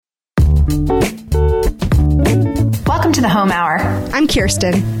Welcome to the Home Hour. I'm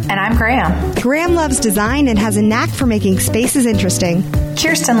Kirsten. And I'm Graham. Graham loves design and has a knack for making spaces interesting.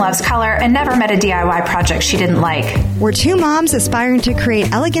 Kirsten loves color and never met a DIY project she didn't like. We're two moms aspiring to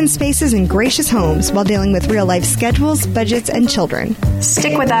create elegant spaces and gracious homes while dealing with real-life schedules, budgets, and children.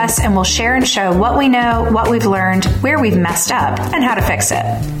 Stick with us and we'll share and show what we know, what we've learned, where we've messed up, and how to fix it.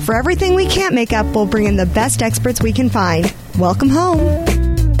 For everything we can't make up, we'll bring in the best experts we can find. Welcome home.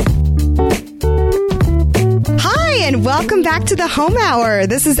 And welcome back to the Home Hour.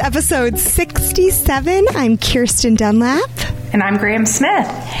 This is episode 67. I'm Kirsten Dunlap. And I'm Graham Smith.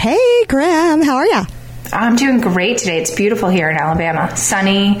 Hey, Graham. How are you? I'm doing great today. It's beautiful here in Alabama.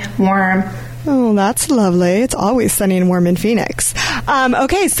 Sunny, warm. Oh, that's lovely. It's always sunny and warm in Phoenix.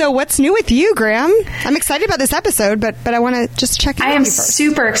 Okay, so what's new with you, Graham? I'm excited about this episode, but I want to just check in. I am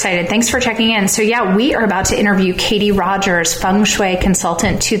super excited. Thanks for checking in. So yeah, we are about to interview Katie Rogers, Feng Shui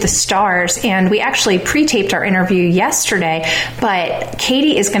consultant to the stars, and we actually pre-taped our interview yesterday, but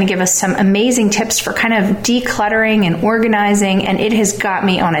Katie is going to give us some amazing tips for kind of decluttering and organizing, and it has got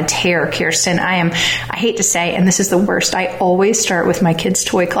me on a tear, Kirsten. I hate to say, and this is the worst, I always start with my kids'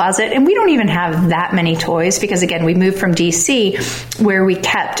 toy closet, and we don't even have that many toys because, again, we moved from DC where we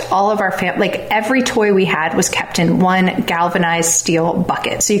kept all of our every toy we had was kept in one galvanized steel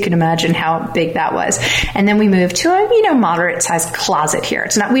bucket. So you can imagine how big that was. And then we moved to a, moderate sized closet here.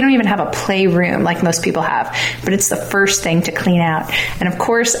 It's not, we don't even have a playroom like most people have, but it's the first thing to clean out. And of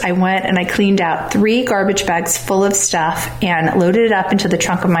course I went and I cleaned out 3 garbage bags full of stuff and loaded it up into the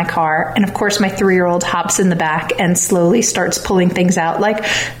trunk of my car. And of course my 3-year-old hops in the back and slowly starts pulling things out like,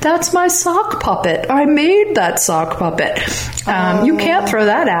 that's my sock puppet. I made that sock puppet. You can't throw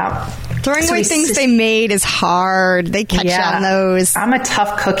that out. Throwing away things they made is hard. They catch on those. I'm a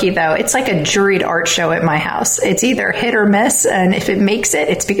tough cookie, though. It's like a juried art show at my house. It's either hit or miss, and if it makes it,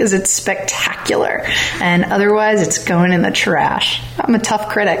 it's because it's spectacular. And otherwise, it's going in the trash. I'm a tough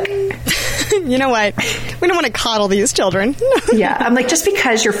critic. You know what? We don't want to coddle these children. Yeah. I'm like, just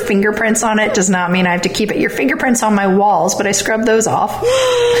because your fingerprints on it does not mean I have to keep it. Your fingerprints on my walls, but I scrubbed those off.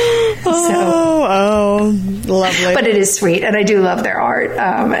 Oh, lovely. But it is sweet, and I do love their art,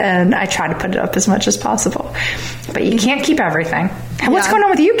 and I try to put it up as much as possible. But you can't keep everything. What's going on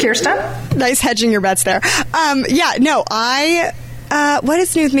with you, Kirsten? Nice hedging your bets there. What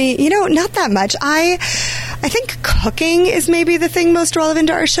is new with me? Not that much. I think cooking is maybe the thing most relevant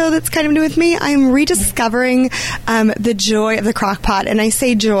to our show that's kind of new with me. I'm rediscovering the joy of the crock pot, and I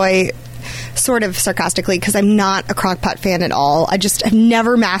say joy sort of sarcastically because I'm not a crock pot fan at all. I just have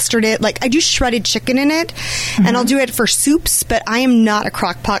never mastered it. Like, I do shredded chicken in it, and I'll do it for soups, but I am not a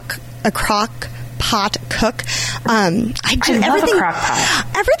crock pot cook. I love a crock pot.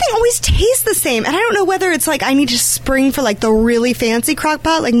 Everything always tastes the same, and I don't know whether it's like I need to spring for like the really fancy crock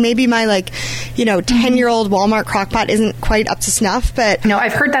pot. Like maybe my 10-year-old Walmart crock pot isn't quite up to snuff. But no,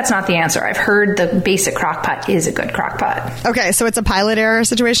 I've heard that's not the answer. I've heard the basic crock pot is a good crock pot. Okay, so it's a pilot error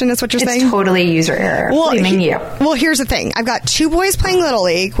situation. Is what you're saying? It's totally user error. Well, here's the thing. I've got 2 boys playing Little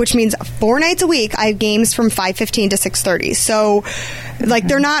League, which means 4 nights a week I have games from 5:15 to 6:30. So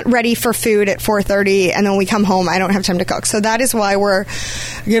they're not ready for food at 4:30, and then when we come home, I don't have time to cook. So that is why we're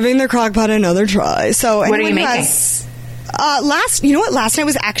giving the crock pot another try. So what are you making? Last night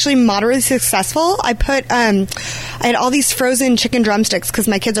was actually moderately successful. I had all these frozen chicken drumsticks because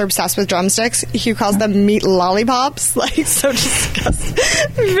my kids are obsessed with drumsticks. Hugh calls them meat lollipops. Like, so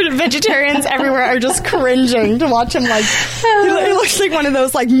disgusting. Vegetarians everywhere are just cringing to watch him. Like, it looks like one of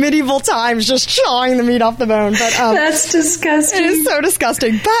those like medieval times, just chawing the meat off the bone. But that's disgusting. It is so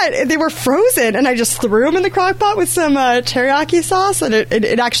disgusting. But they were frozen, and I just threw them in the crock pot with some teriyaki sauce, and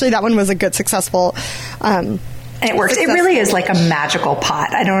it actually, that one was a good, successful. It works. It really is like a magical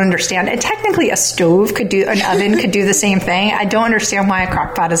pot. I don't understand. And technically, an oven could do the same thing. I don't understand why a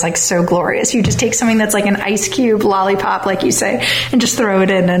crock pot is like so glorious. You just take something that's like an ice cube lollipop, like you say, and just throw it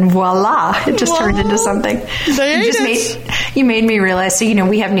in, and voila, it just turns into something. You made me realize. So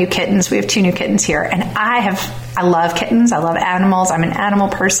we have new kittens. We have 2 new kittens here, and I love kittens. I love animals. I'm an animal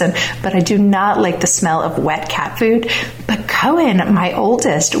person, but I do not like the smell of wet cat food. But Cohen, my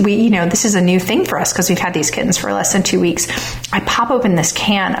oldest, this is a new thing for us because we've had these kittens for less than 2 weeks. I pop open this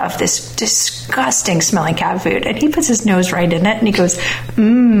can of this disgusting smelling cat food, and he puts his nose right in it, and he goes,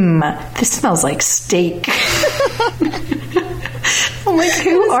 this smells like steak. I'm like,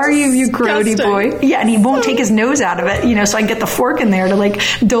 who are you, you grody boy? Yeah, and he won't take his nose out of it, so I get the fork in there to like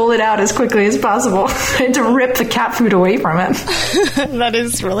dole it out as quickly as possible and to rip the cat food away from him. That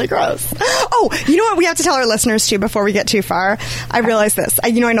is really gross. Oh, you know what we have to tell our listeners too before we get too far? I realized this.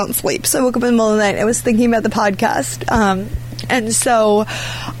 I don't sleep, so I woke up in the middle of the night. I was thinking about the podcast. And so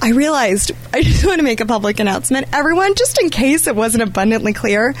I realized I just want to make a public announcement. Everyone, just in case it wasn't abundantly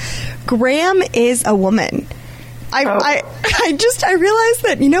clear, Graham is a woman. I realized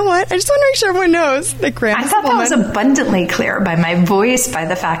that, you know what? I just want to make sure everyone knows that Graham is a woman. I thought that was abundantly clear by my voice, by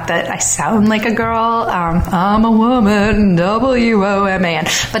the fact that I sound like a girl. I'm a woman,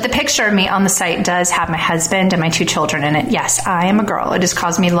 WOMAN. But the picture of me on the site does have my husband and my 2 children in it. Yes, I am a girl. It has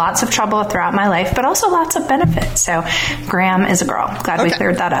caused me lots of trouble throughout my life, but also lots of benefits. So Graham is a girl. Glad we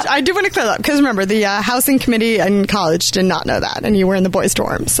cleared that up. I do want to clear that up, because remember, the housing committee in college did not know that, and you were in the boys'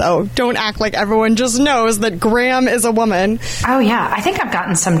 dorm. So don't act like everyone just knows that Graham is a woman. Oh, yeah. I think I've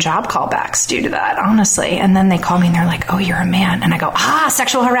gotten some job callbacks due to that, honestly. And then they call me and they're like, oh, you're a man. And I go,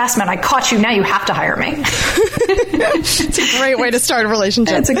 sexual harassment. I caught you. Now you have to hire me. It's a great way to start a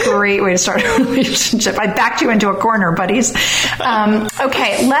relationship. It's a great way to start a relationship. I backed you into a corner, buddies.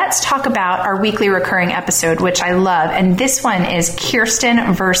 Okay, let's talk about our weekly recurring episode, which I love. And this one is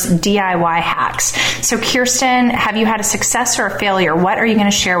Kirsten versus DIY hacks. So, Kirsten, have you had a success or a failure? What are you going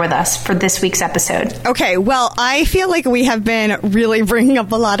to share with us for this week's episode? Okay, well, I feel like we have been really bringing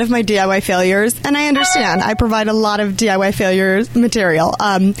up a lot of my DIY failures, and I understand. I provide a lot of DIY failures material.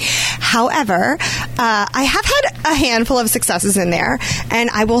 However, I have had a handful of successes in there, and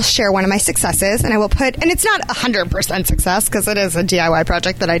I will share one of my successes, and I will put, and it's not 100% success because it is a DIY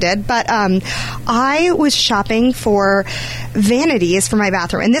project that I did, but I was shopping for vanities for my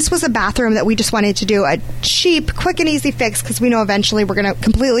bathroom, and this was a bathroom that we just wanted to do a cheap, quick and easy fix because we know eventually we're going to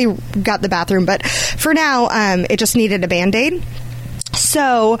completely gut the bathroom, but for now, it just needed a Band-Aid.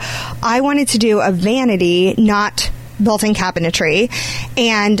 So I wanted to do a vanity, not built-in cabinetry,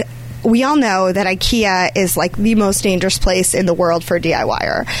 and we all know that IKEA is like the most dangerous place in the world for a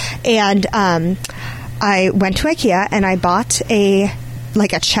DIYer. And I went to IKEA and I bought a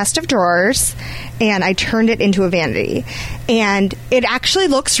chest of drawers, and I turned it into a vanity. And it actually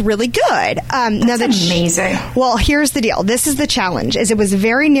looks really good. That's amazing. Well, here's the deal. This is the challenge, is it was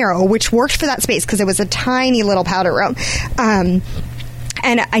very narrow, which worked for that space because it was a tiny little powder room. And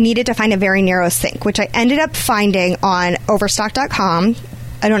I needed to find a very narrow sink, which I ended up finding on Overstock.com.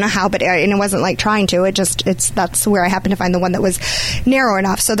 I don't know how, but and it wasn't like trying to. That's where I happened to find the one that was narrow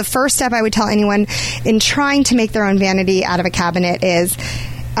enough. So the first step I would tell anyone in trying to make their own vanity out of a cabinet is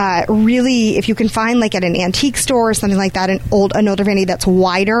really, if you can find like at an antique store or something like that, an older vanity that's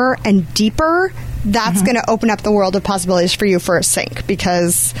wider and deeper, that's going to open up the world of possibilities for you for a sink,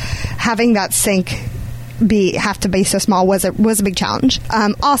 because having that sink have to be so small was a big challenge.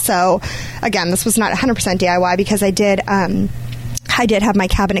 Also, again, this was not 100% DIY because I did have my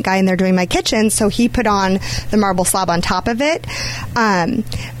cabinet guy in there doing my kitchen, so he put on the marble slab on top of it.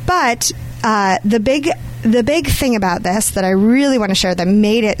 But the big thing about this that I really want to share that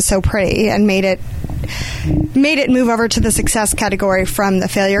made it so pretty and made it move over to the success category from the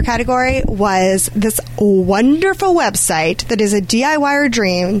failure category was this wonderful website that is a DIYer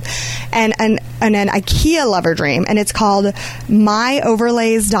dream and an IKEA lover dream, and it's called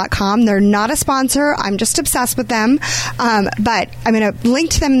myoverlays.com. They're not a sponsor. I'm just obsessed with them, but I'm going to link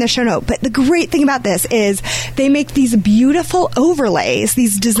to them in the show note. But the great thing about this is they make these beautiful overlays,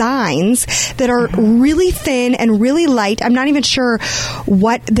 these designs that are really thin and really light. I'm not even sure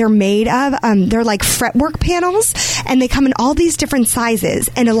what they're made of. They're like fretwork panels, and they come in all these different sizes,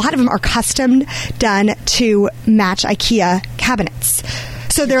 and a lot of them are custom done to match IKEA cabinets.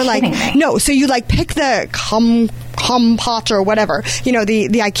 So they're so you like pick the Kompot or whatever, the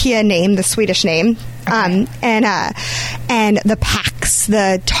IKEA name, the Swedish name, and the Pax,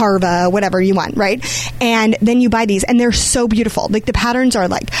 the Tarva, whatever you want, right? And then you buy these, and they're so beautiful. Like the patterns are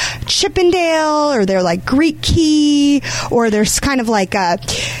like Chippendale, or they're like Greek key, or there's kind of like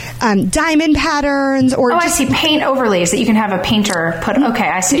diamond patterns, or I see paint overlays that you can have a painter put. Okay,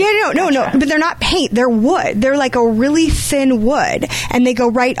 I see. Yeah, no, but they're not paint. They're wood. They're like a really thin wood, and they go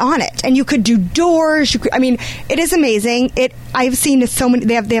right on it. And you could do doors. It is amazing. I've seen so many.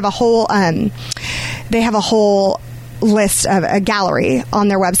 They have a whole. They have a whole list of a gallery on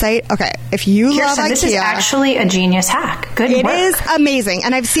their website. Okay, if you love IKEA, this is actually a genius hack. Good work. It is amazing,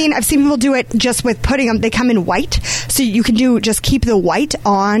 and I've seen people do it just with putting them. They come in white, so you can just keep the white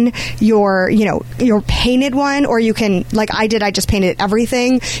on your painted one, or you can, like I did, I just painted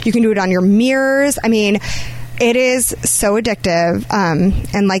everything. You can do it on your mirrors. It is so addictive,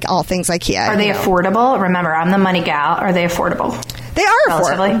 and like all things IKEA. Are they affordable? Remember, I'm the money gal. Are they affordable? They are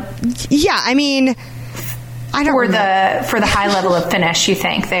affordable. Yeah, I don't know. For the high level of finish, you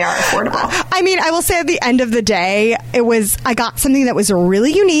think they are affordable? I will say at the end of the day, I got something that was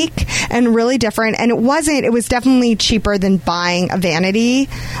really unique and really different, and it was definitely cheaper than buying a vanity.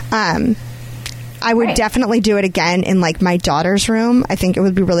 I would definitely do it again in like my daughter's room. I think it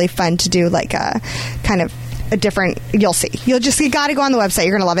would be really fun to do like a kind of a different, you'll see. You got to go on the website.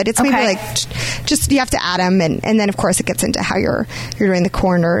 You're going to love it. It's maybe like, just, you have to add them. And then of course it gets into how you're doing the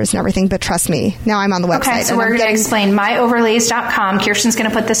corners and everything. But trust me, now I'm on the website. Okay, so we're going to explain myoverlays.com. Kirsten's going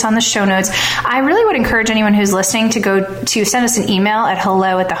to put this on the show notes. I really would encourage anyone who's listening to go to send us an email at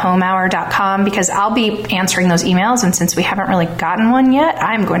hello@thehomehour.com, because I'll be answering those emails. And since we haven't really gotten one yet,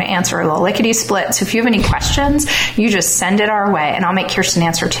 I'm going to answer the lickety split. So if you have any questions, you just send it our way and I'll make Kirsten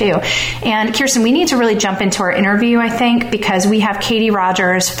answer too. And Kirsten, we need to really jump into our interview, I think, because we have Katie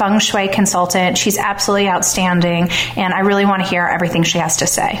Rogers, Feng Shui consultant. She's absolutely outstanding, and I really want to hear everything she has to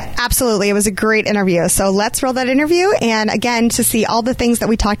say. Absolutely. It was a great interview. So let's roll that interview. And again, to see all the things that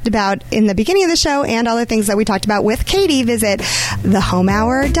we talked about in the beginning of the show and all the things that we talked about with Katie, visit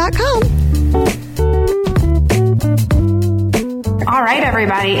thehomehour.com. All right,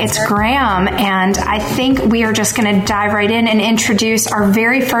 everybody, it's Graham, and I think we are just going to dive right in and introduce our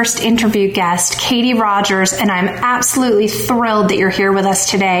very first interview guest, Katie Rogers, and I'm absolutely thrilled that you're here with us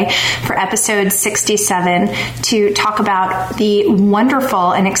today for episode 67 to talk about the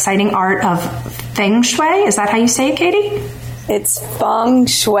wonderful and exciting art of Feng Shui. Is that how you say it, Katie? It's Feng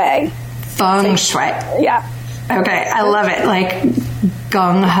Shui. Feng Shui. Yeah. Okay, I love it. Like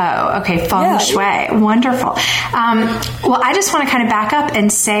gung ho. Okay, Feng Shui. Wonderful. Well, I just want to kind of back up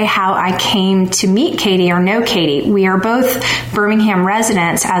and say how I came to meet Katie or know Katie. We are both Birmingham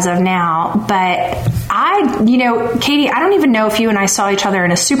residents as of now, but Katie, I don't even know if you and I saw each other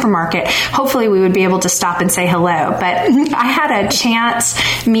in a supermarket. Hopefully we would be able to stop and say hello, but I had a chance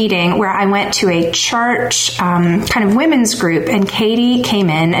meeting where I went to a church kind of women's group, and Katie came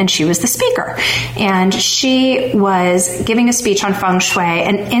in and she was the speaker, and she was giving a speech on Feng Shui.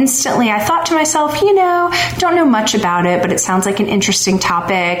 And instantly I thought to myself, don't know much about it, but it sounds like an interesting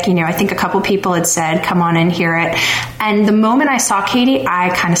topic. I think a couple people had said, come on and hear it. And the moment I saw Katie, I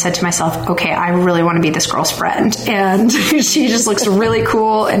kind of said to myself, okay, I really want to be this girl's friend. And she just looks really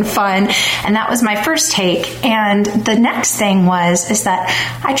cool and fun. And that was my first take. And the next thing is that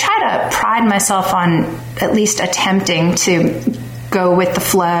I try to pride myself on at least attempting to go with the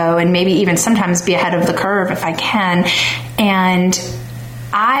flow and maybe even sometimes be ahead of the curve if I can. And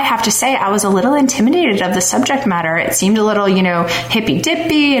I have to say, I was a little intimidated of the subject matter. It seemed a little,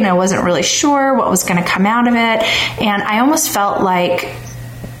 hippy-dippy, and I wasn't really sure what was going to come out of it. And I almost felt like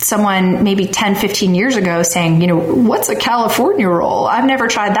someone maybe 10, 15 years ago saying, what's a California roll? I've never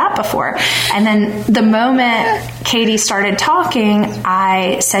tried that before. And then the moment Katie started talking,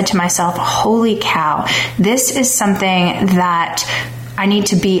 I said to myself, holy cow, this is something that I need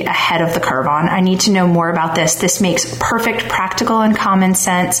to be ahead of the curve on. I need to know more about this. This makes perfect practical and common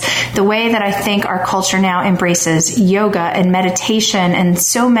sense. The way that I think our culture now embraces yoga and meditation and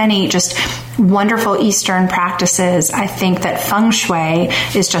so many just wonderful Eastern practices, I think that Feng Shui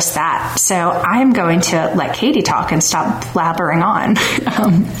is just that. So I'm going to let Katie talk and stop blabbering on.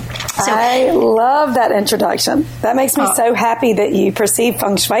 I love that introduction. That makes me so happy that you perceive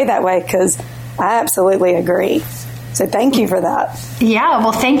Feng Shui that way, because I absolutely agree. So thank you for that. Yeah,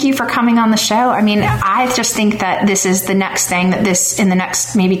 well, thank you for coming on the show. I mean, I just think that this is the next thing, that this in the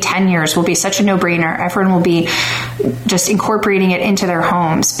next maybe 10 years will be such a no-brainer. Everyone will be just incorporating it into their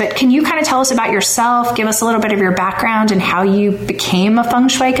homes. But can you kind of tell us about yourself, give us a little bit of your background and how you became a Feng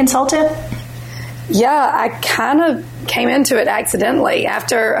Shui consultant? Yeah, I kind of came into it accidentally.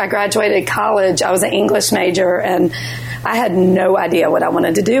 After I graduated college, I was an English major, and I had no idea what I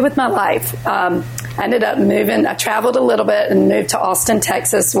wanted to do with my life. I ended up moving. I traveled a little bit and moved to Austin,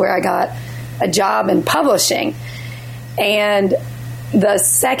 Texas, where I got a job in publishing. And the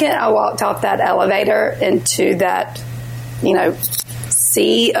second I walked off that elevator into that,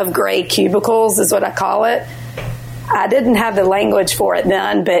 sea of gray cubicles is what I call it, I didn't have the language for it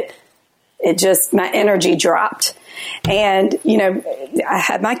then, but my energy dropped. And, I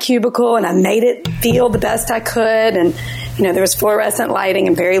had my cubicle and I made it feel the best I could. And, there was fluorescent lighting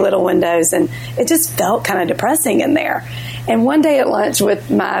and very little windows, and it just felt kind of depressing in there. And one day at lunch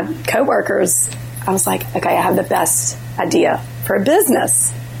with my coworkers, I was like, okay, I have the best idea for a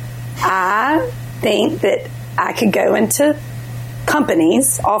business. I think that I could go into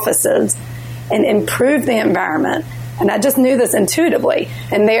companies, offices, and improve the environment. And I just knew this intuitively.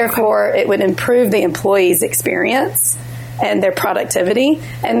 And therefore, it would improve the employee's experience and their productivity,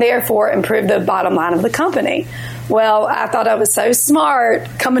 and therefore improve the bottom line of the company. Well, I thought I was so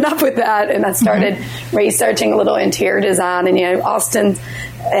smart coming up with that, and I started researching a little interior design. And, Austin's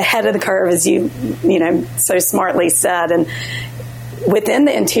ahead of the curve, as you so smartly said. And within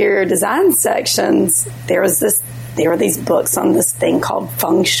the interior design sections, there was this there were these books on this thing called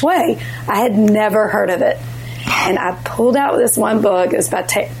Feng Shui. I had never heard of it. And I pulled out this one book. It was by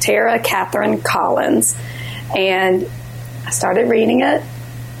Tara Catherine Collins. And I started reading it,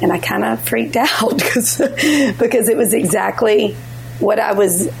 and I kind of freaked out because it was exactly what I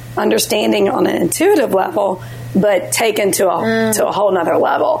was understanding on an intuitive level, but taken to a whole nother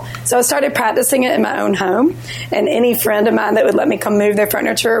level. So I started practicing it in my own home, and any friend of mine that would let me come move their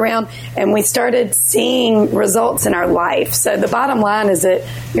furniture around, and we started seeing results in our life. So the bottom line is that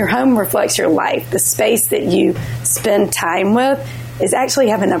your home reflects your life. The space that you spend time with is actually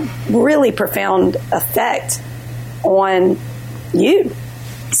having a really profound effect on you.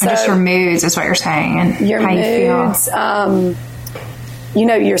 So, and just your moods is what you're saying, and your how moods, you feel.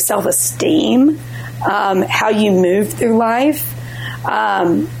 Your self-esteem, how you move through life.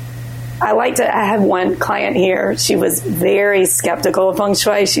 I have one client here. She was very skeptical of Feng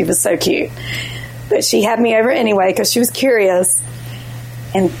Shui. She was so cute. But she had me over anyway because she was curious.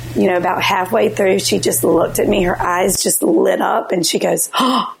 And, about halfway through, she just looked at me. Her eyes just lit up, and she goes,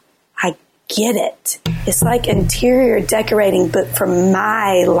 "Oh, I get it. It's like interior decorating, but for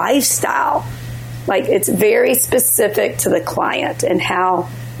my lifestyle." Like, it's very specific to the client and how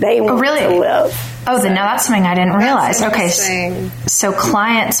they want to live. Oh, now that's something I didn't realize. Okay, so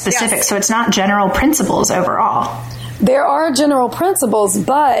client specific. Yes. So it's not general principles overall. There are general principles,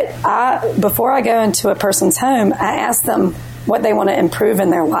 but before I go into a person's home, I ask them what they want to improve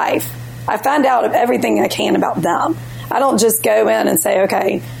in their life. I find out everything I can about them. I don't just go in and say,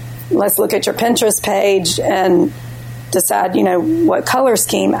 okay, let's look at your Pinterest page and decide, what color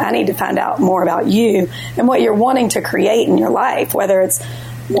scheme. I need to find out more about you and what you're wanting to create in your life, whether it's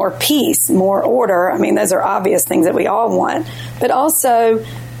more peace, more order. I mean, those are obvious things that we all want. But also,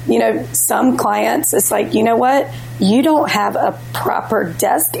 some clients, it's like, you know what? You don't have a proper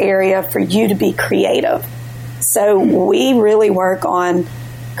desk area for you to be creative. So we really work on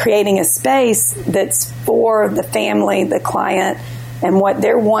creating a space that's for the family, the client, and what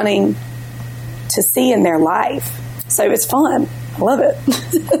they're wanting to see in their life. So it's fun. I love it.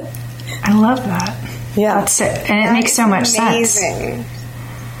 I love that. Yeah. That's it. And it makes so much sense.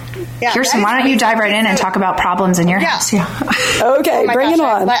 Yeah, Kirsten, why don't you dive right in and talk about problems in your house? Yeah. Okay, bring it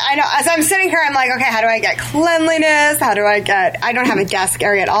on. I know. As I'm sitting here, I'm like, okay, how do I get cleanliness? I don't have a desk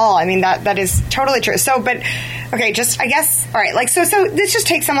area at all. I mean, that is totally true. So, but, okay, all right, so this just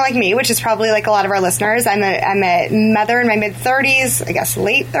takes someone like me, which is probably like a lot of our listeners. I'm a mother in my mid-30s, I guess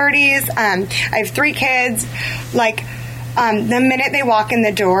late 30s. I have 3 kids. The minute they walk in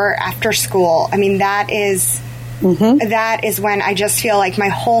the door after school, I mean, that is when I just feel like my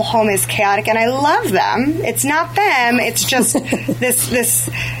whole home is chaotic, and I love them. It's not them. It's just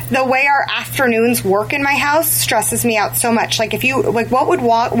the way our afternoons work in my house stresses me out so much. Like,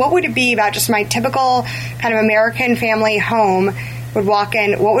 what would it be about just my typical kind of American family home would walk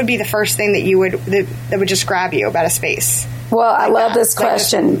in? What would be the first thing that would just grab you about a space? Well, I love this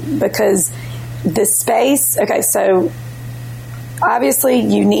question because the space, okay, so obviously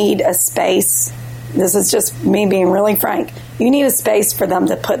you need a space. This is just me being really frank. You need a space for them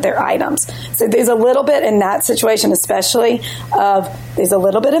to put their items. So there's a little bit in that situation, especially there's a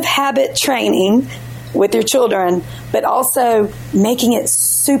little bit of habit training with your children, but also making it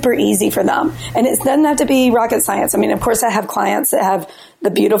super easy for them. And it doesn't have to be rocket science. I mean, of course, I have clients that have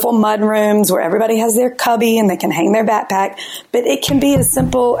the beautiful mud rooms where everybody has their cubby and they can hang their backpack. But it can be as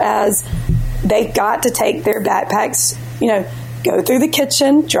simple as they've got to take their backpacks, go through the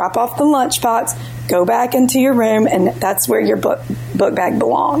kitchen, drop off the lunchbox, go back into your room, and that's where your book bag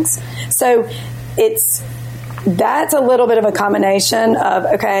belongs. So that's a little bit of a combination of,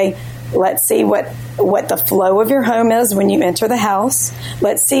 okay, let's see what the flow of your home is when you enter the house.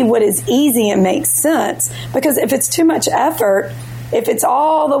 Let's see what is easy and makes sense. Because if it's too much effort, if it's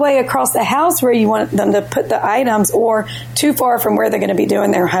all the way across the house where you want them to put the items or too far from where they're going to be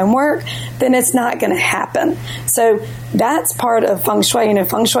doing their homework, then it's not going to happen. So that's part of Feng Shui.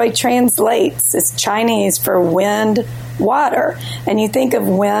 Feng Shui translates. It's Chinese for wind, water. And you think of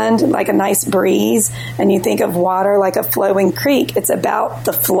wind like a nice breeze, and you think of water like a flowing creek. It's about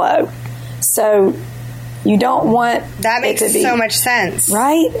the flow. So you don't want that makes it to be so much sense,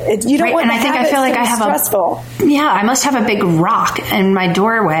 right? You don't want. And I think I feel like I have stressful. I must have a big rock in my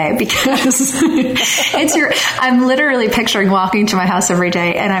doorway because I'm literally picturing walking to my house every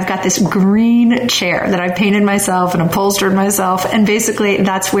day, and I've got this green chair that I've painted myself and upholstered myself, and basically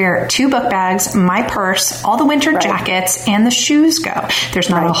that's where 2 book bags, my purse, all the winter jackets, and the shoes go.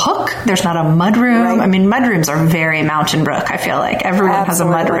 There's not a hook. There's not a mud room. Right. I mean, mud rooms are very Mountain Brook. I feel like everyone has a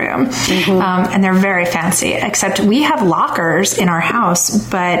mud room, and they're very fancy. fancy, except we have lockers in our house,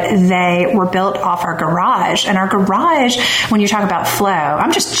 but they were built off our garage. And our garage, when you talk about flow,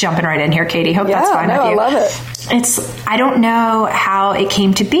 I'm just jumping right in here, Katie. Hope that's fine with you. I love it. I don't know how it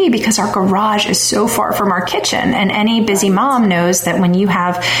came to be because our garage is so far from our kitchen. And any busy mom knows that when you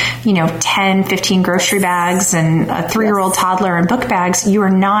have, 10, 15 grocery bags and a 3-year-old toddler and book bags, you are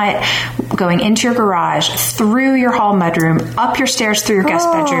not going into your garage, through your hall mudroom, up your stairs through your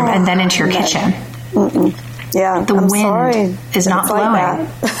guest bedroom, and then into your kitchen. Mm-mm. Yeah, the wind is not blowing.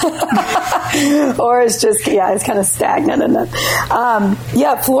 Or it's just, it's kind of stagnant. Isn't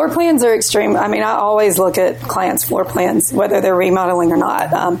it? Floor plans are extreme. I mean, I always look at clients' floor plans, whether they're remodeling or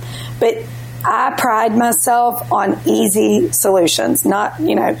not. But I pride myself on easy solutions, not,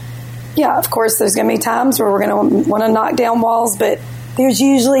 of course, there's going to be times where we're going to want to knock down walls, but there's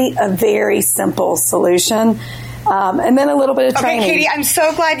usually a very simple solution. And then a little bit of training. Okay, Katie, I'm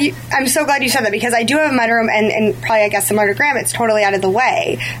so glad you said that, because I do have a mudroom and probably, I guess, similar to Graham, it's totally out of the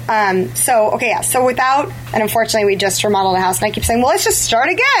way. So without, and unfortunately we just remodeled a house, and I keep saying, well, let's just start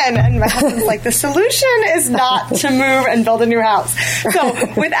again. And my husband's like, the solution is not to move and build a new house.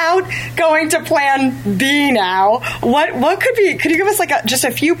 So without going to plan B now, what could you give us just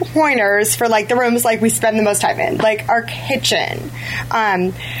a few pointers for the rooms we spend the most time in, like our kitchen?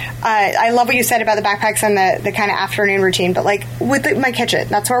 I love what you said about the backpacks and the kind of afternoon routine, but with my kitchen,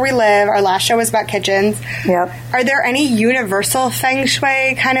 that's where we live. Our last show was about kitchens. Yep. Are there any universal Feng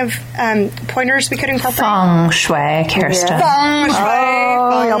Shui kind of pointers we could incorporate? Feng Shui, Kirsten. Feng Shui.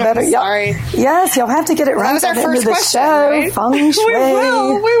 Oh, y'all better. Sorry. Yes, you'll have to get it right. That was our first question, right? Feng Shui.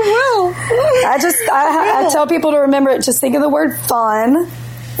 We will. I tell people to remember it. Just think of the word fun,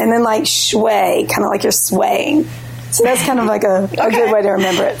 and then shui, kind of like you're swaying. So that's kind of a good way to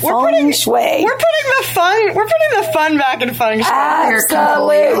remember it. Feng Shui. We're putting the fun back in Feng Shui.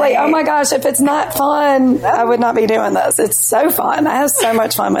 Absolutely. Oh my gosh, if it's not fun, I would not be doing this. It's so fun. I have so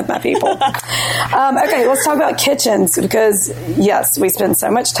much fun with my people. Okay, let's talk about kitchens, because yes, we spend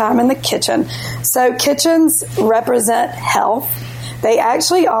so much time in the kitchen. So kitchens represent health. They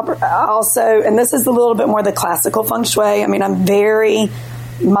actually also, and this is a little bit more the classical Feng Shui. I mean, I'm very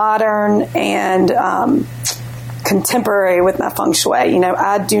modern and contemporary with my Feng Shui.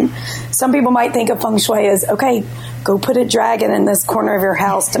 Some people might think of Feng Shui as, okay, go put a dragon in this corner of your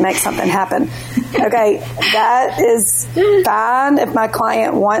house to make something happen. Okay, that is fine if my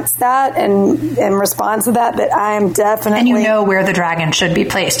client wants that and responds to that, but I am definitely... And where the dragon should be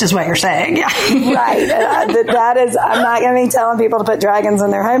placed is what you're saying. Yeah. Right. That is, I'm not going to be telling people to put dragons in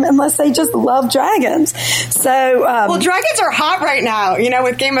their home unless they just love dragons. So... well, dragons are hot right now,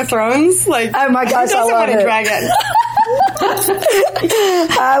 with Game of Thrones. Oh my gosh, I love it. A dragon?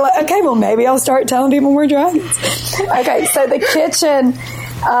 Okay, well, maybe I'll start telling people we're dragons. Okay, so the kitchen,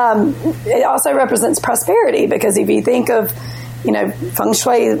 it also represents prosperity, because if you think of, Feng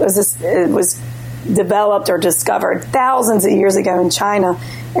Shui was developed or discovered thousands of years ago in China,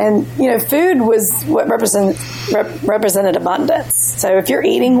 and food was what represented abundance. So if you're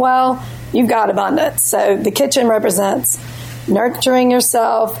eating well, you've got abundance. So the kitchen represents nurturing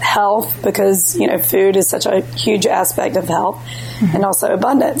yourself, health, because food is such a huge aspect of health, and also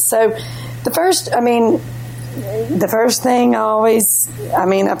abundance. So the first thing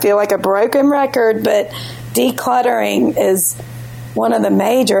I feel like a broken record, but decluttering is one of the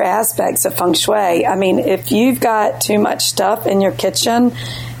major aspects of Feng Shui. I mean, if you've got too much stuff in your kitchen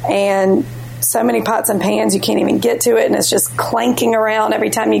and so many pots and pans, you can't even get to it, and it's just clanking around every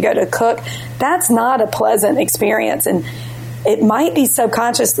time you go to cook, that's not a pleasant experience. And it might be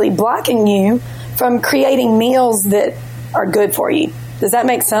subconsciously blocking you from creating meals that are good for you. Does that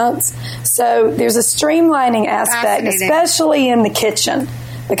make sense? So there's a streamlining aspect, especially in the kitchen,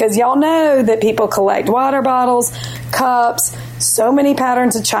 because y'all know that people collect water bottles, cups, so many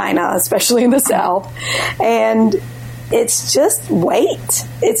patterns of china, especially in the South, and it's just weight.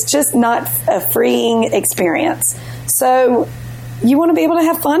 It's just not a freeing experience. So you want to be able to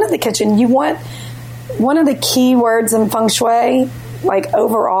have fun in the kitchen. You want... One of the key words in Feng Shui,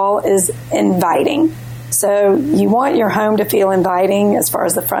 overall, is inviting. So you want your home to feel inviting as far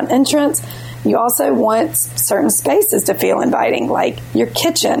as the front entrance. You also want certain spaces to feel inviting, like your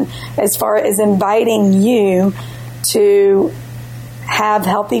kitchen, as far as inviting you to have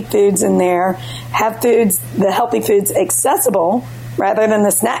healthy foods in there, have the healthy foods accessible rather than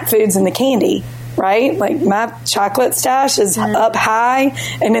the snack foods and the candy. Right? My chocolate stash is up high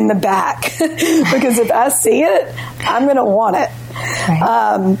and in the back because if I see it, I'm going to want it.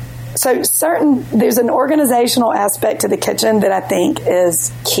 Right. There's an organizational aspect to the kitchen that I think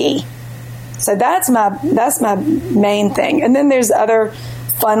is key. So that's my main thing. And then there's other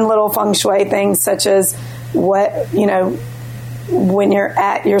fun little feng shui things, such as when you're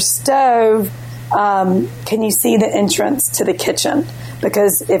at your stove, can you see the entrance to the kitchen?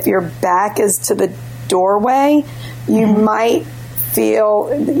 Because if your back is to the doorway, you might feel,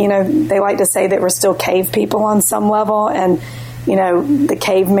 they like to say that we're still cave people on some level. And, the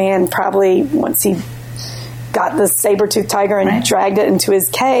caveman probably, once he got the saber-toothed tiger and dragged it into his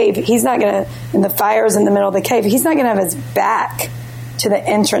cave, he's not going to, and the fire's in the middle of the cave, he's not going to have his back to the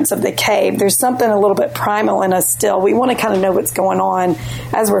entrance of the cave. There's something a little bit primal in us still. We want to kind of know what's going on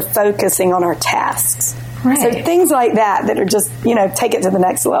as we're focusing on our tasks. Right. So things like that are just, take it to the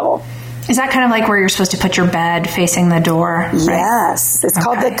next level. Is that kind of like where you're supposed to put your bed facing the door? Right? Yes. It's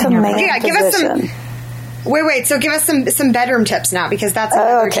called the command position. Give us some, so give us some bedroom tips now, because that's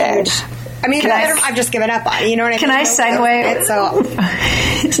another huge... I mean, I've just given up on it. You know what I mean? Can I segue?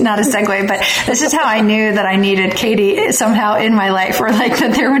 It's not a segue, but this is how I knew that I needed Katie somehow in my life, or like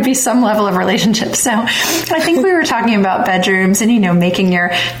that there would be some level of relationship. So I think we were talking about bedrooms and, making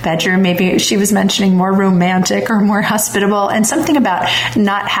your bedroom, maybe she was mentioning more romantic or more hospitable, and something about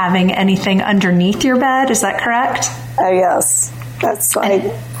not having anything underneath your bed. Is that correct? Oh, yes. That's like...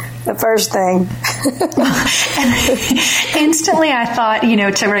 the first thing. And instantly I thought,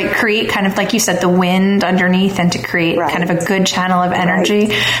 to create kind of, like you said, the wind underneath, and to create kind of a good channel of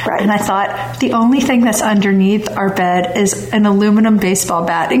energy. Right. And I thought the only thing that's underneath our bed is an aluminum baseball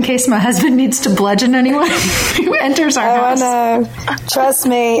bat, in case my husband needs to bludgeon anyone who enters our house. I know. Trust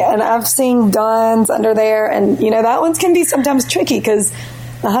me. And I've seen guns under there, and, that one can be sometimes tricky because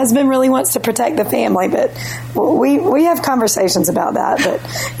the husband really wants to protect the family, but we have conversations about that. But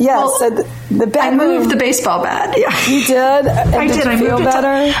so the bedroom, I moved the baseball bat. Yeah, you did. I did. I feel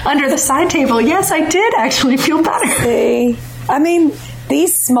better under the side table. Yes, I did actually feel better. See, I mean,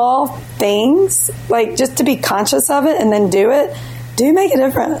 these small things, like just to be conscious of it and then do it, do make a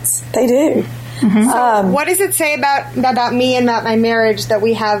difference. They do. Mm-hmm. So what does it say about me and about my marriage that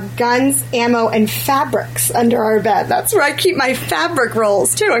we have guns, ammo, and fabrics under our bed? That's where I keep my fabric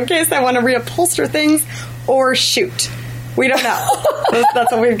rolls, too, in case I want to reupholster things or shoot. We don't know.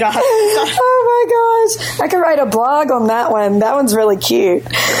 That's what we've got. Oh, my gosh. I could write a blog on that one. That one's really cute.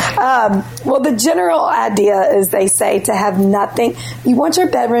 Well, the general idea is, they say, to have nothing. You want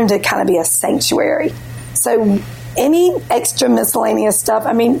your bedroom to kind of be a sanctuary. So any extra miscellaneous stuff,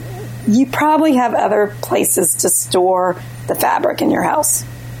 I mean, you probably have other places to store the fabric in your house,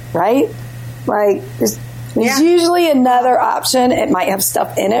 right? Like, there's usually another option. It might have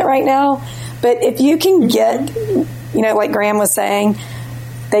stuff in it right now. But if you can get, like Graham was saying,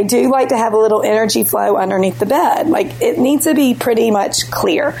 they do like to have a little energy flow underneath the bed. Like, it needs to be pretty much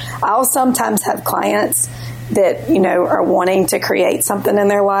clear. I'll sometimes have clients that, are wanting to create something in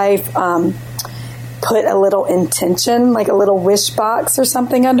their life, put a little intention, like a little wish box or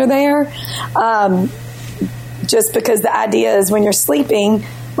something under there. Just because the idea is, when you're sleeping,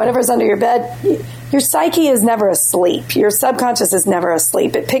 whatever's under your bed, your psyche is never asleep. Your subconscious is never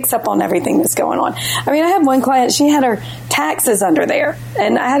asleep. It picks up on everything that's going on. I mean, I had one client, she had her taxes under there.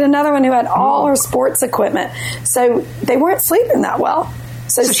 And I had another one who had all her sports equipment. So they weren't sleeping that well.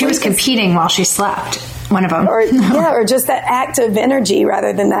 So she was competing while she slept. One of them. Or just that active energy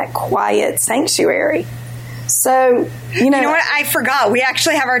rather than that quiet sanctuary. So, You know what? I forgot. We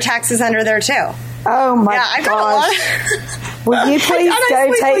actually have our taxes under there, too. Oh, my gosh. I got a lot. Will you please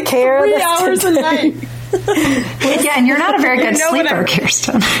go take care of this 3 hours a night. Yeah, and you're not a very good sleeper,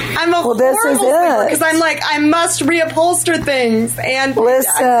 Kirsten. I'm a horrible sleeper, because I'm like, I must reupholster things. And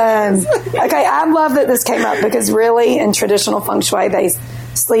listen. Okay, I love that this came up, because really, in traditional feng shui,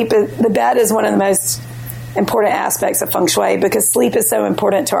 the bed is one of the most important aspects of feng shui, because sleep is so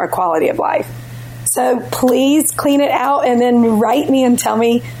important to our quality of life. So please clean it out and then write me and tell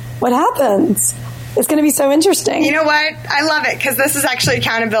me what happens. It's going to be so interesting. You know what? I love it, because this is actually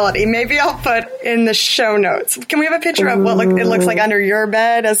accountability. Maybe I'll put in the show notes. Can we have a picture of what it looks like under your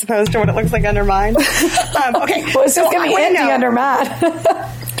bed as opposed to what it looks like under mine? Okay. Well, it's just going to be empty under mine.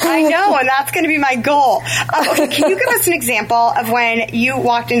 I know, and that's going to be my goal. Okay, can you give us an example of when you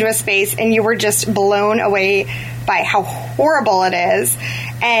walked into a space and you were just blown away by how horrible it is,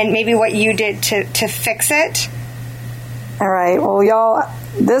 and maybe what you did to fix it? All right. Well, y'all,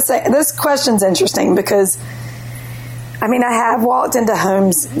 this question's interesting, because, I mean, I have walked into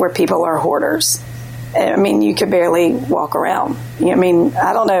homes where people are hoarders. I mean, you could barely walk around. I mean,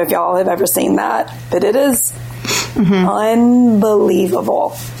 I don't know if y'all have ever seen that, but it is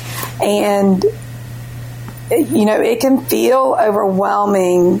unbelievable. And, it can feel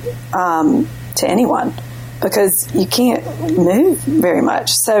overwhelming to anyone, because you can't move very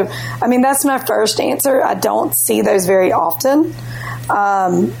much. So, I mean, that's my first answer. I don't see those very often.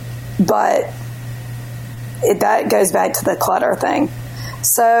 But that goes back to the clutter thing.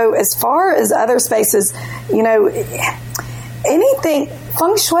 So as far as other spaces, anything,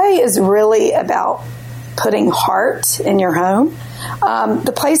 Feng Shui is really about putting heart in your home.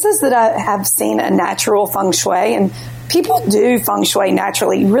 The places that I have seen a natural Feng Shui, and people do Feng Shui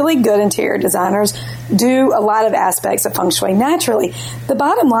naturally, really good interior designers do a lot of aspects of Feng Shui naturally. The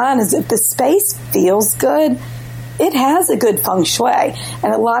bottom line is if the space feels good, it has a good Feng Shui.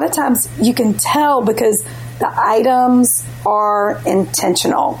 And a lot of times you can tell because the items are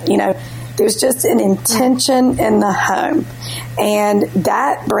intentional. There's just an intention in the home, and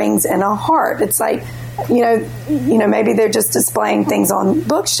that brings in a heart. It's like, maybe they're just displaying things on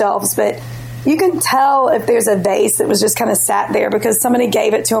bookshelves, but you can tell if there's a vase that was just kind of sat there because somebody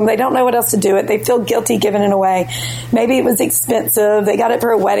gave it to them. They don't know what else to do with it. They feel guilty giving it away. Maybe it was expensive. They got it for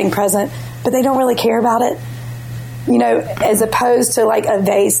a wedding present, but they don't really care about it. As opposed to like a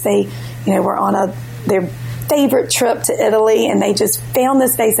vase, they, were on their favorite trip to Italy and they just found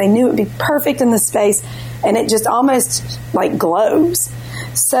this vase. They knew it would be perfect in the space, and it just almost like glows.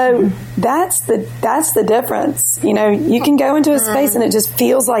 So that's the difference. You can go into a space and it just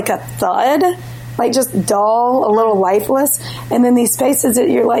feels like a thud, like just dull, a little lifeless. And then these spaces that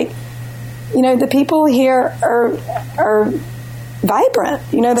you're like, the people here are vibrant.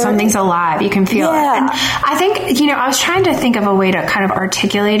 Something's alive. You can feel it. And I think, I was trying to think of a way to kind of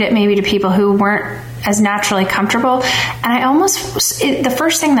articulate it maybe to people who weren't as naturally comfortable. And I the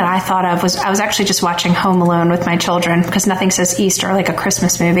first thing that I thought of was, I was actually just watching Home Alone with my children because nothing says Easter like a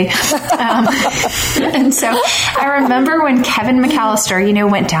Christmas movie. And so I remember when Kevin McAllister,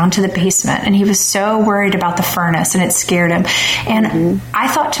 went down to the basement and he was so worried about the furnace and it scared him. And I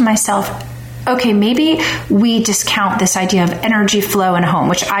thought to myself, okay, maybe we discount this idea of energy flow in a home,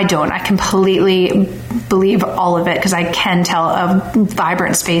 which I don't. I completely believe all of it because I can tell a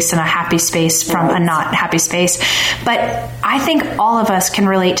vibrant space and a happy space from a not happy space. But I think all of us can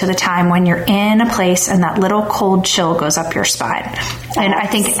relate to the time when you're in a place and that little cold chill goes up your spine. And I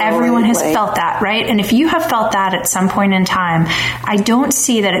think everyone has felt that, right? And if you have felt that at some point in time, I don't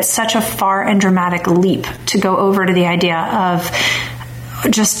see that it's such a far and dramatic leap to go over to the idea of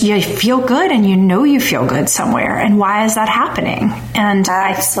just you feel good and you feel good somewhere. And why is that happening? And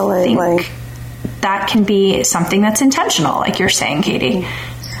Absolutely. I think that can be something that's intentional, like you're saying, Katie.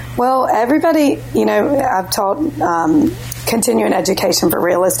 Well, everybody, I've taught continuing education for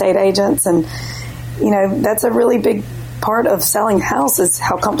real estate agents, and, that's a really big part of selling a house is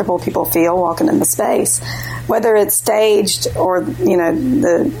how comfortable people feel walking in the space, whether it's staged or,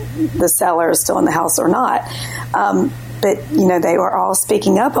 the seller is still in the house or not. But, they were all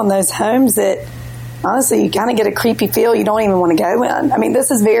speaking up on those homes that, honestly, you kind of get a creepy feel. You don't even want to go in. I mean, this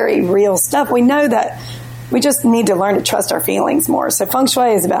is very real stuff. We know that we just need to learn to trust our feelings more. So Feng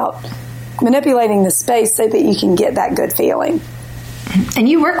Shui is about manipulating the space so that you can get that good feeling. And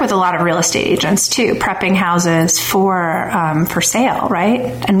you work with a lot of real estate agents too, prepping houses for sale, right?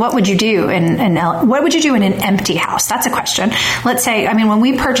 And what would you do in an empty house? That's a question. Let's say, when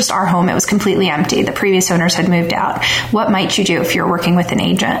we purchased our home, it was completely empty. The previous owners had moved out. What might you do if you're working with an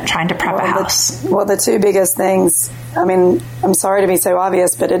agent trying to prep a house? The two biggest things, I'm sorry to be so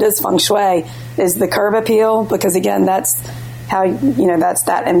obvious, but it is Feng Shui, is the curb appeal, because again, that's how, that's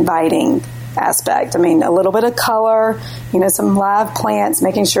that inviting aspect. A little bit of color, some live plants,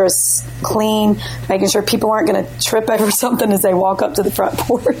 making sure it's clean, making sure people aren't going to trip over something as they walk up to the front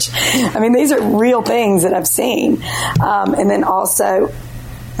porch. These are real things that I've seen. And then also,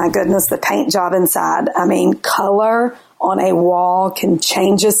 my goodness, the paint job inside. Color on a wall can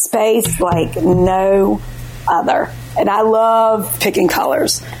change a space like no other. And I love picking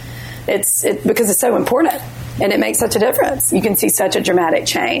colors. It's because it's so important and it makes such a difference. You can see such a dramatic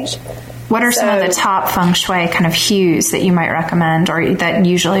change. What are some of the top Feng Shui kind of hues that you might recommend or that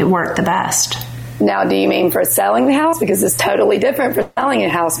usually work the best? Now, do you mean for selling the house? Because it's totally different for selling a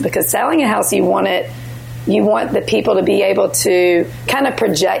house. Because selling a house, you want the people to be able to kind of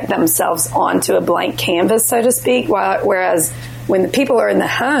project themselves onto a blank canvas, so to speak. Whereas when the people are in the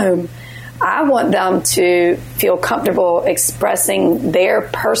home, I want them to feel comfortable expressing their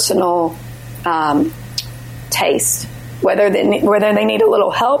personal taste. Whether they need a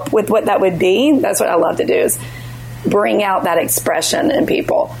little help with what that would be, that's what I love to do, is bring out that expression in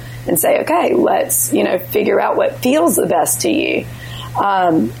people and say, okay, let's, figure out what feels the best to you.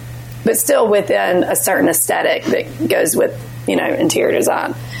 But still within a certain aesthetic that goes with, interior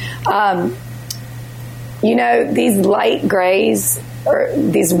design. These light grays or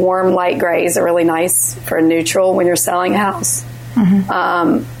these warm light grays are really nice for neutral when you're selling a house.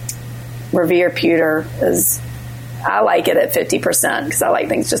 Mm-hmm. Revere pewter is I like it at 50% because I like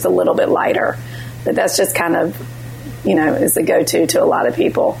things just a little bit lighter. But that's just kind of, is the go-to to a lot of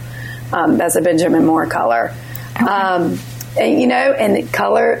people. That's a Benjamin Moore color. Okay. And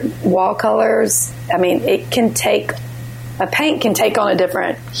color, wall colors, a paint can take on a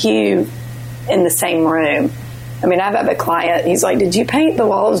different hue in the same room. I've had a client, he's like, did you paint the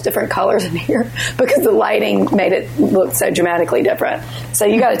walls different colors in here? Because the lighting made it look so dramatically different. So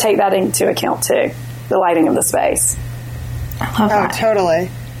you got to take that into account too, the lighting of the space. I love that. Oh, totally.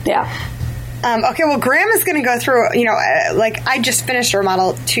 Yeah. Okay, well, Graham is going to go through, I just finished a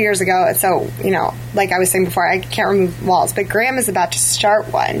remodel 2 years ago, so, like I was saying before, I can't remove walls, but Graham is about to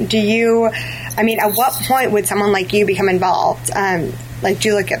start one. Do you, at what point would someone like you become involved? Do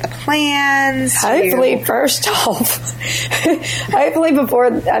you look at the plans? Hopefully, first off, hopefully before,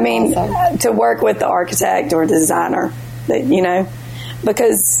 awesome. To work with the architect or designer,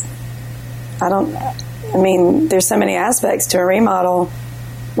 because there's so many aspects to a remodel.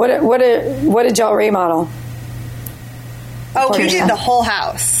 What did y'all remodel? Oh, we did the whole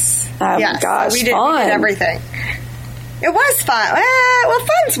house. Oh my gosh, we did everything. It was fun. Well,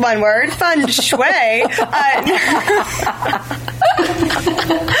 fun's one word. Feng Shui. I'm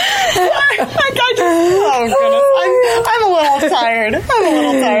a little tired.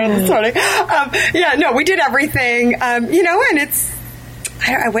 This morning. We did everything. And it's.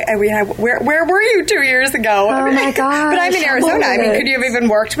 Where were you 2 years ago? Oh my gosh! But I'm in Arizona. Could you have even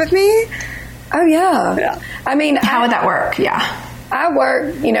worked with me? Oh yeah. How would that work? Yeah. I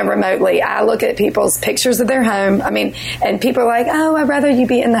work, remotely. I look at people's pictures of their home. And people are like, oh, I'd rather you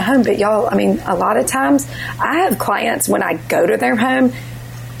be in the home. But y'all, a lot of times I have clients when I go to their home,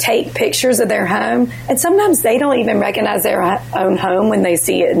 take pictures of their home. And sometimes they don't even recognize their own home when they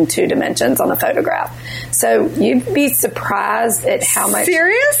see it in 2 dimensions on a photograph. So you'd be surprised at how much.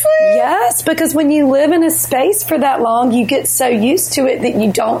 Seriously? Yes, because when you live in a space for that long, you get so used to it that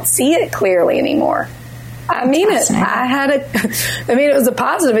you don't see it clearly anymore. I mean it. It was a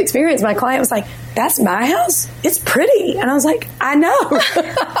positive experience. My client was like, that's my house? It's pretty. And I was like, I know.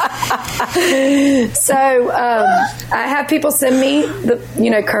 So I have people send me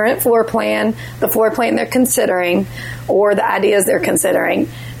the current floor plan, the floor plan they're considering, or the ideas they're considering.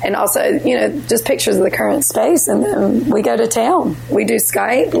 And also, just pictures of the current space. And then we go to town. We do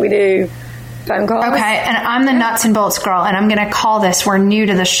Skype. We do phone calls. Okay, and I'm the nuts and bolts girl, and I'm going to call this, we're new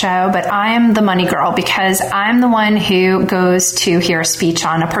to the show, but I am the money girl because I'm the one who goes to hear a speech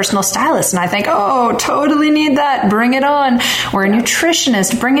on a personal stylist, and I think, oh, totally need that, bring it on. Or a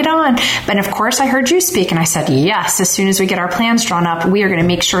nutritionist, bring it on. But of course, I heard you speak, and I said, yes, as soon as we get our plans drawn up, we are going to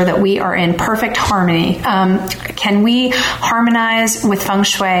make sure that we are in perfect harmony. Can we harmonize with Feng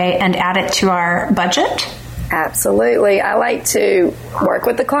Shui and add it to our budget? Absolutely. I like to work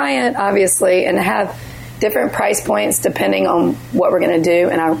with the client, obviously, and have different price points depending on what we're going to do.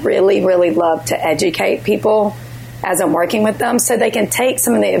 And I really, really love to educate people as I'm working with them so they can take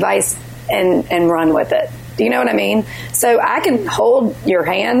some of the advice and run with it. Do you know what I mean? So I can hold your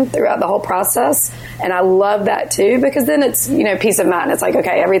hand throughout the whole process. And I love that too, because then it's, peace of mind. It's like,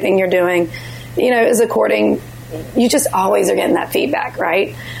 okay, everything you're doing, is according, you just always are getting that feedback,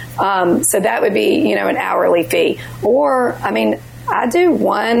 right? So that would be, an hourly fee. Or, I do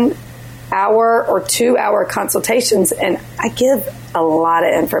 1 hour or 2 hour consultations, and I give a lot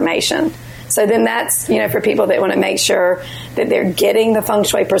of information. So then that's, for people that want to make sure that they're getting the Feng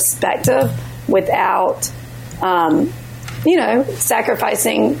Shui perspective without,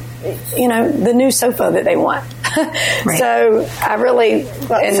 sacrificing, the new sofa that they want. Right. So I really...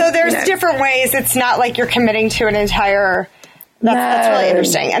 so there's different ways. It's not like you're committing to an entire... That's really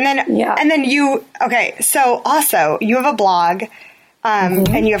interesting. And then you, so also you have a blog,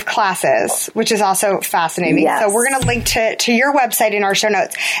 and you have classes, which is also fascinating. Yes. So we're going to link to your website in our show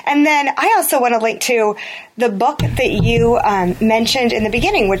notes. And then I also want to link to the book that you mentioned in the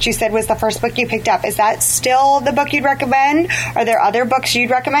beginning, which you said was the first book you picked up. Is that still the book you'd recommend? Are there other books you'd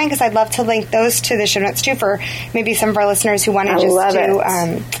recommend? Because I'd love to link those to the show notes too for maybe some of our listeners who want to just do...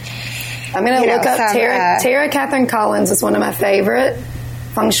 I'm going to look up Tara Catherine Collins is one of my favorite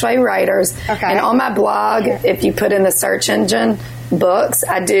Feng Shui writers. Okay. And on my blog, if you put in the search engine books,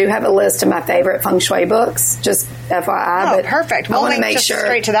 I do have a list of my favorite Feng Shui books, just FYI. Oh, perfect. We'll link just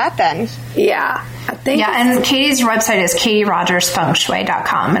straight to that then. Yeah. I think. Yeah, and Katie's website is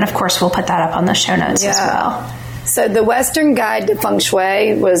katierogersfengshui.com. And of course, we'll put that up on the show notes as well. So the Western Guide to Feng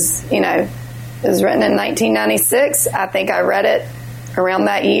Shui was, it was written in 1996. I think I read it around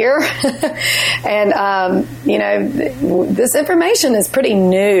that year. And, this information is pretty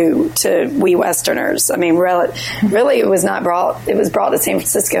new to we Westerners. Really, it was brought to San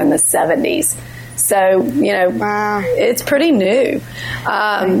Francisco in the 70s. So, it's pretty new.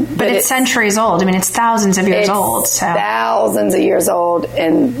 But it's centuries old. I mean, it's thousands of years old. So. Thousands of years old.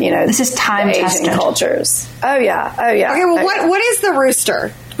 And, this is time-tested. Asian cultures. Oh, yeah. Okay, well, what is the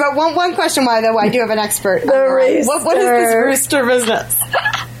rooster? But one question, though, I do have an expert. The rooster. What is this rooster business?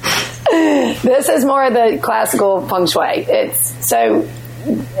 This is more of the classical feng shui. So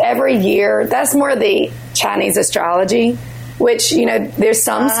every year, that's more of the Chinese astrology, which, there's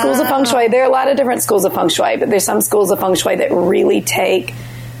some schools of feng shui. There are a lot of different schools of feng shui, but there's some schools of feng shui that really take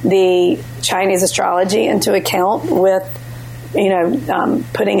the Chinese astrology into account with,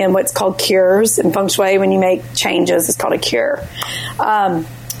 putting in what's called cures in feng shui. When you make changes, it's called a cure.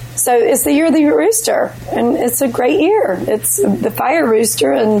 So it's the year of the rooster, and it's a great year. It's the fire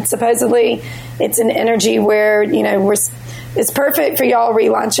rooster, and supposedly it's an energy where, it's perfect for y'all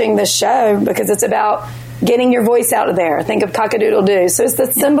relaunching this show because it's about getting your voice out of there. Think of cock-a-doodle-doo. So it's the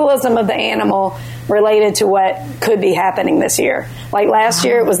symbolism of the animal related to what could be happening this year. Like last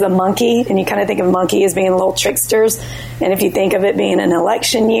year, it was the monkey, and you kind of think of monkey as being little tricksters. And if you think of it being an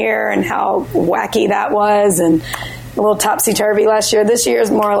election year and how wacky that was, and a little topsy-turvy last year, this year is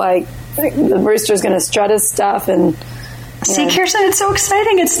more like the rooster's going to strut his stuff and... See, Kirsten, it's so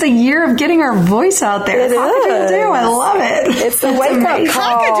exciting. It's the year of getting our voice out there. Cock-a-doodle-doo. I love it. It's the wake-up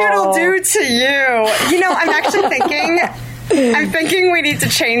call. Cock-a-doodle-doo to you. I'm actually thinking we need to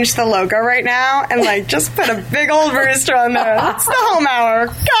change the logo right now and just put a big old rooster on there. That's the home hour.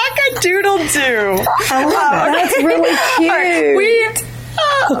 Cock-a-doodle-doo. I love it. That's really cute.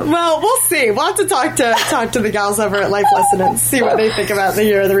 Well, we'll see. We'll have to talk to the gals over at Life Lesson and see what they think about the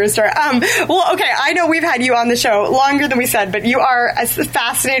year of the rooster. Well, okay, I know we've had you on the show longer than we said, but you are as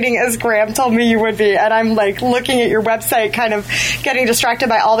fascinating as Graham told me you would be, and I'm looking at your website, kind of getting distracted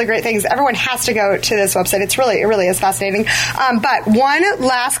by all the great things. Everyone has to go to this website. It really is fascinating. But one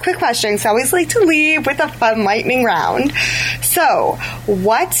last quick question, because I always like to leave with a fun lightning round. So,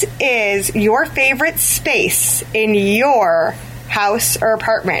 what is your favorite space in your house or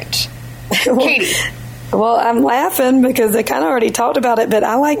apartment? Katie. Well, I'm laughing because they kind of already talked about it, but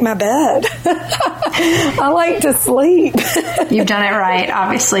I like my bed. I like to sleep. You've done it right,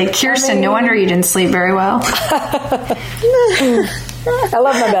 obviously. Kirsten, no wonder you didn't sleep very well. I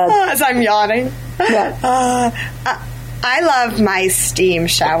love my bed. As I'm yawning. Yeah. I love my steam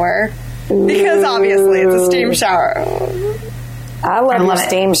shower because obviously it's a steam shower. I love your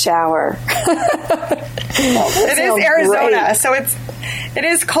steam shower. It is Arizona, great. So it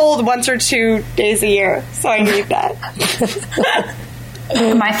is cold once or 2 days a year, so I need that.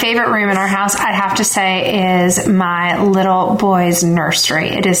 My favorite room in our house, I'd have to say, is my little boy's nursery.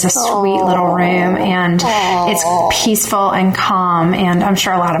 It is a sweet little room, and it's peaceful and calm, and I'm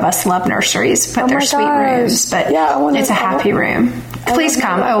sure a lot of us love nurseries, but they're sweet rooms, but it's a happy room. Please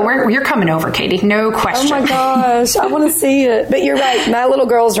come. You're coming over, Katie. No question. Oh my gosh, I want to see it. But you're right, my little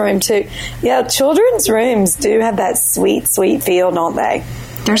girl's room too. Yeah, children's rooms do have that sweet, sweet feel, don't they?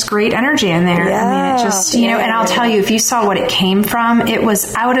 There's great energy in there. Yeah, I mean, it just, and I'll tell you, if you saw what it came from,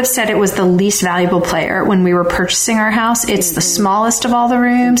 I would have said it was the least valuable player when we were purchasing our house. It's the smallest of all the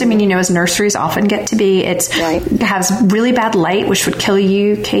rooms. I mean, as nurseries often get to be, it has really bad light, which would kill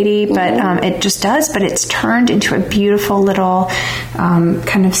you, Katie, but it just does, but it's turned into a beautiful little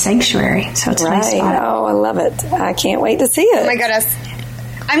kind of sanctuary. So it's a nice spot. Oh, I love it. I can't wait to see it. Oh my goodness.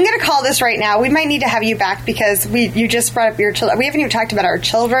 I'm going to call this right now. We might need to have you back because you just brought up your children. We haven't even talked about our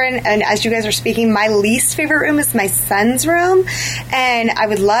children. And as you guys are speaking, my least favorite room is my son's room. And I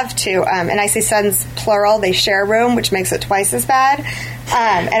would love to, and I say sons plural, they share a room, which makes it twice as bad.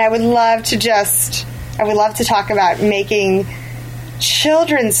 And I would love to talk about making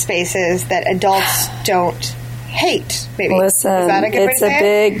children's spaces that adults don't hate, maybe. Listen, is that a good it's a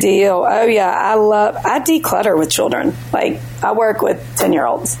big deal. Oh yeah, I declutter with children. I work with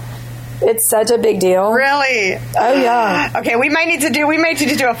 10-year-olds. It's such a big deal. Really? Oh yeah. Okay, we might need to do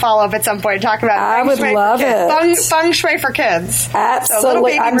a follow-up at some point. Talk about I would love it. Feng Shui for kids.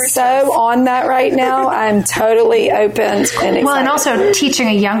 Absolutely. I'm so on that right now. I'm totally open and excited. Well, and also teaching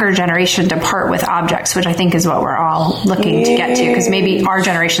a younger generation to part with objects, which I think is what we're all looking to get to, because maybe our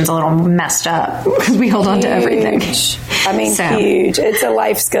generation's a little messed up because we hold on to everything. I mean, huge. It's a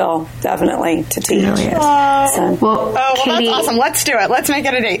life skill, definitely, to teach. It really is. Well, Katie, that's awesome. Let's do it. Let's make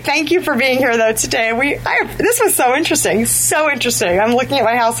it a date. Thank you for being here though today. This was so interesting. I'm looking at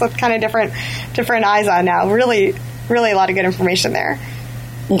my house with kind of different eyes on now. Really a lot of good information there.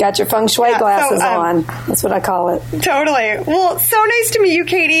 You got your feng shui glasses on. That's what I call it. Totally. Well, so nice to meet you,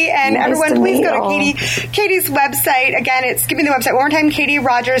 Katie. And everyone, please go to Katie's website. Again, give me the website one more time,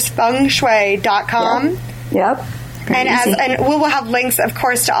 KatieRogersFengShui.com. Yep. And we will have links, of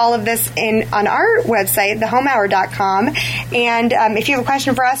course, to all of this on our website, thehomehour.com. And if you have a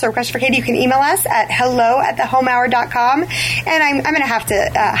question for us or a question for Katie, you can email us at hello@thehomehour.com. And I'm going to have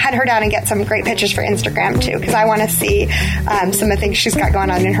to hunt her down and get some great pictures for Instagram, too, because I want to see some of the things she's got going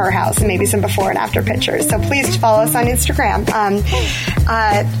on in her house and maybe some before and after pictures. So please follow us on Instagram.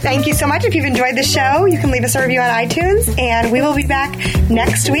 Thank you so much. If you've enjoyed the show, you can leave us a review on iTunes. And we will be back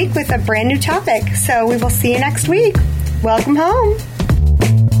next week with a brand new topic. So we will see you next week. Welcome home.